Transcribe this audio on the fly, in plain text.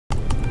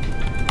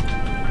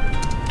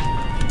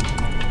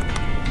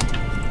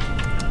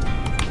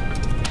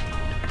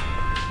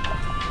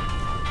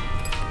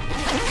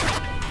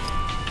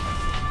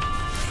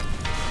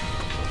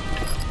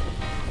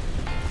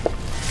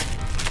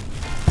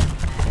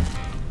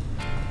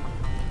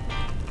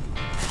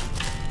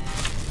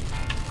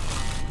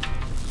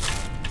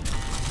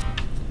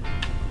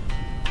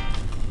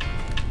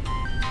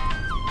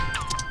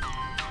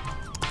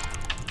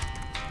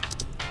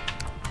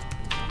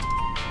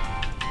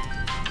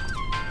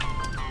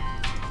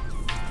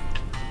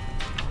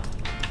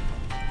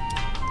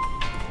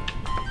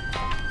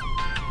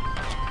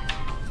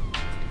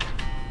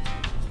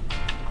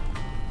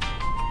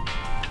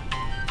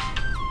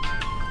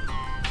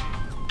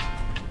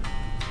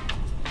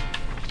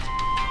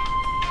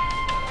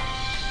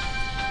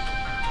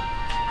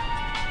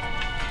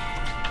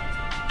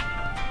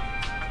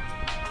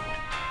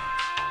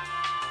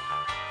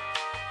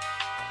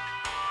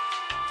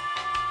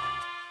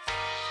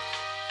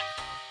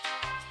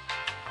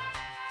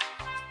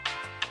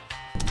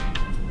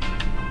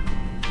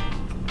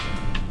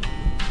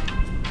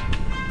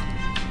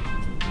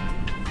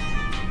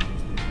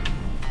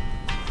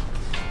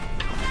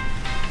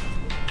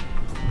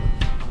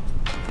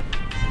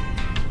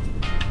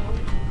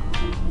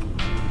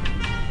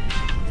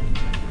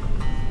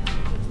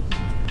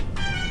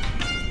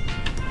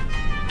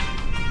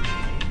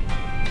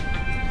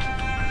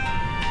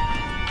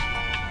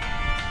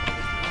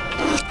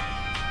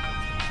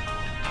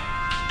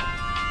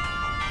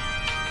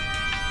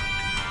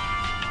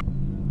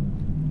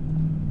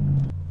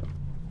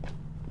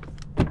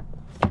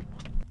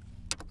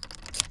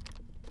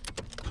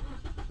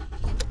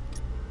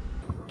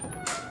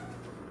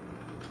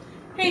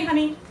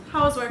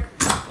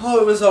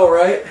it was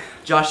alright.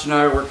 Josh and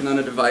I are working on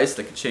a device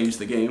that could change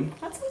the game.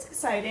 That sounds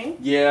exciting.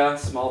 Yeah,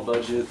 small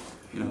budget,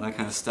 you know, that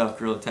kind of stuff,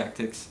 guerrilla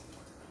tactics.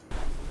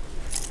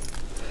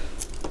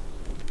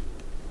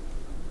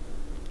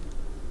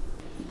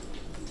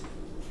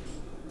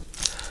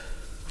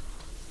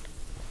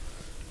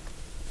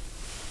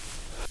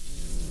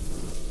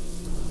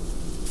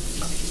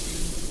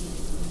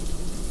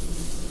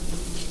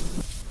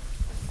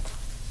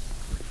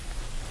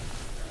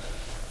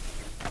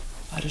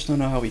 I just don't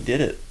know how we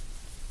did it.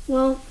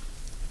 Well,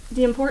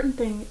 the important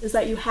thing is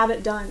that you have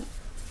it done.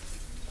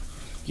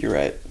 You're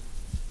right.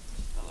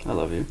 I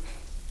love you.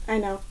 I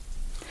know.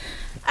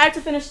 I have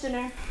to finish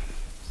dinner.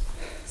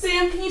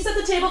 Sam, can you set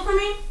the table for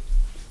me?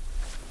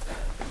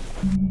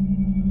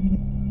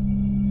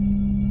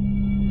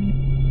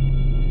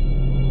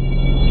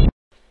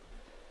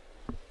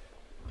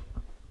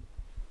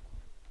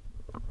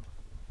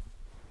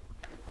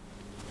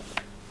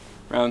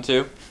 Round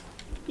two.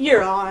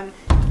 You're on.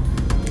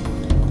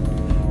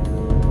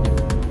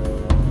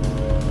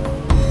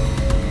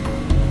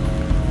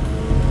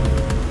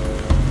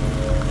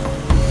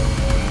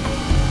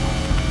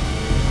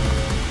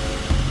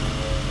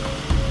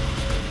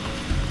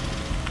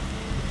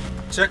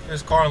 Check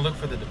his car and look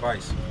for the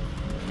device.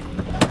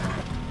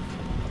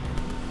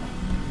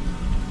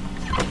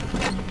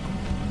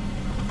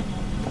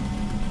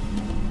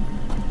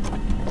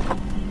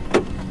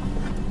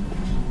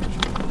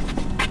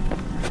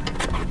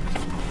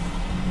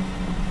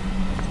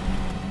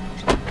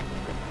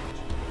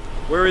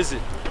 Where is it?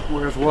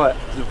 Where's what?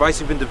 The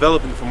device you've been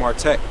developing from our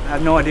tech. I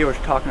have no idea what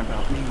you're talking about.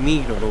 What do you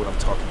mean you don't know what I'm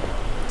talking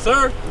about?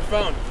 Sir, we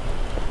found it.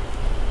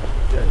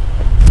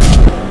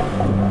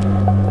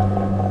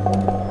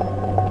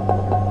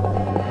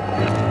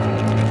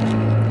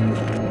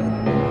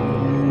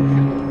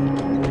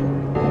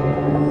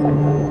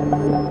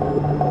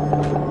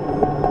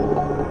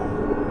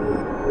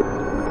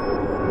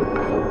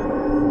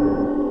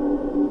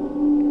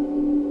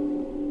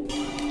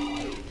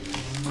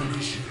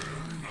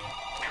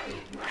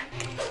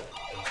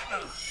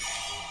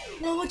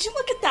 Well, would you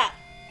look at that?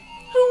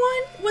 Who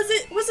won? Was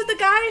it the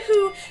guy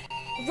who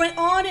went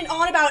on and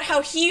on about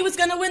how he was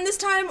gonna win this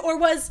time, or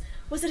was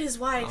it his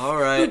wife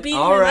who beat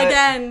him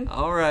again?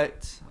 All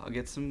right, I'll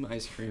get some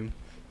ice cream.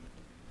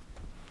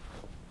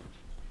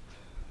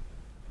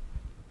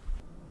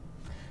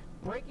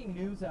 Breaking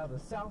news out of the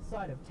south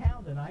side of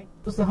town tonight.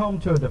 It was the home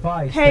to a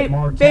device Hey, that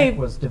Montez babe,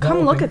 was come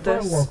developing look at for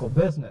a this. local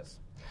business.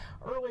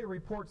 Earlier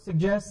reports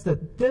suggest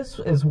that this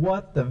is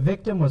what the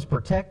victim was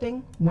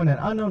protecting when an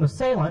unknown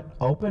assailant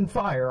opened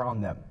fire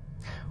on them.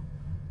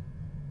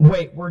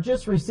 Wait, we're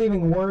just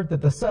receiving word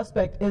that the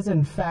suspect is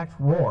in fact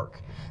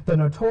Rourke, the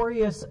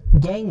notorious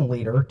gang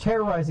leader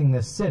terrorizing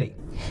this city.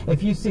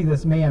 If you see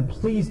this man,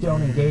 please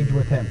don't engage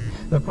with him.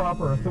 The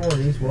proper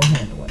authorities will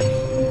handle it.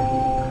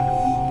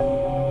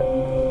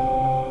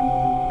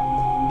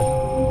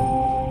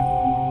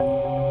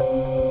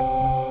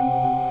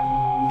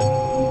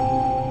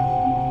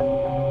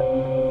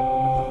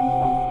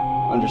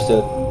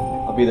 Understood.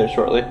 I'll be there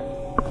shortly.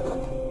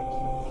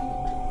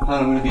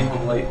 I'm gonna be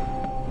home late.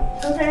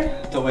 Okay.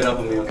 Don't wait up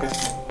on me, okay?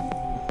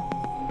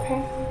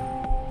 Okay.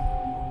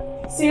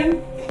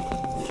 Sam,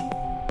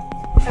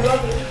 I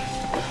love you.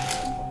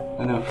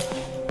 I know.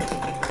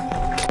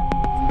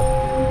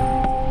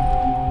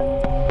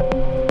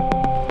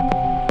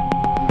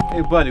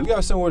 Hey buddy, we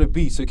got somewhere to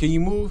be, so can you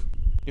move?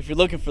 If you're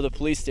looking for the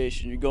police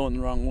station, you're going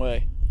the wrong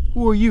way.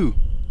 Who are you?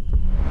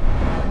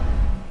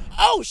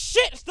 Oh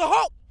shit, it's the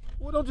Hulk!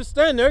 Well, don't just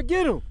stand there,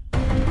 get him.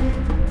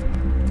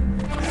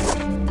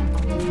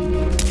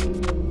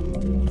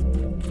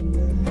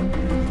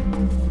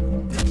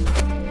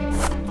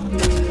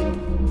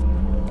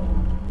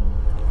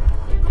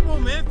 Come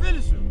on, man,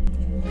 finish him.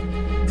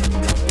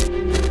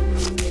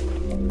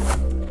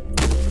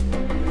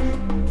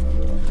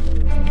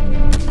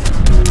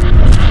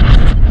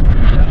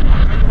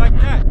 How you like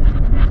that?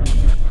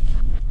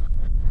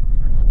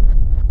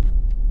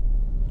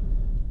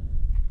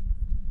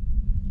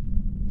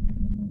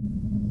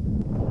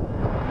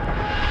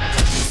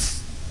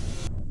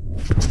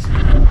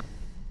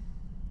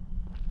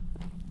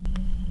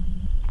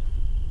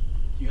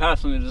 You have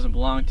something that doesn't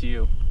belong to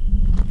you.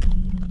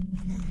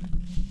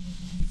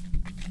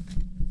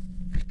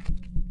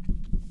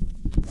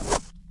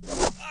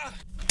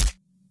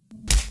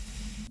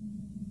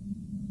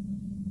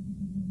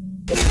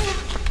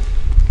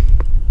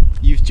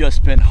 You've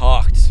just been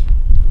hawked.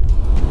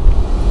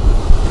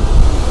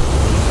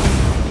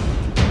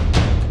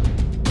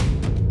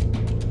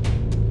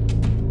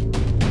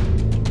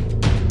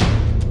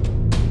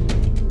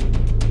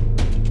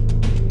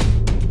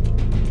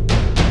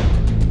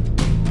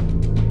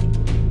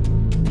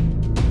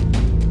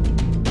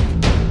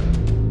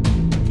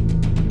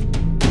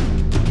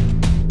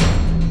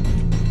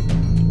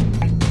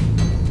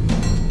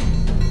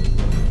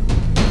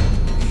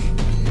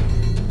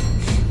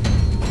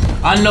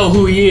 I know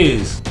who he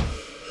is.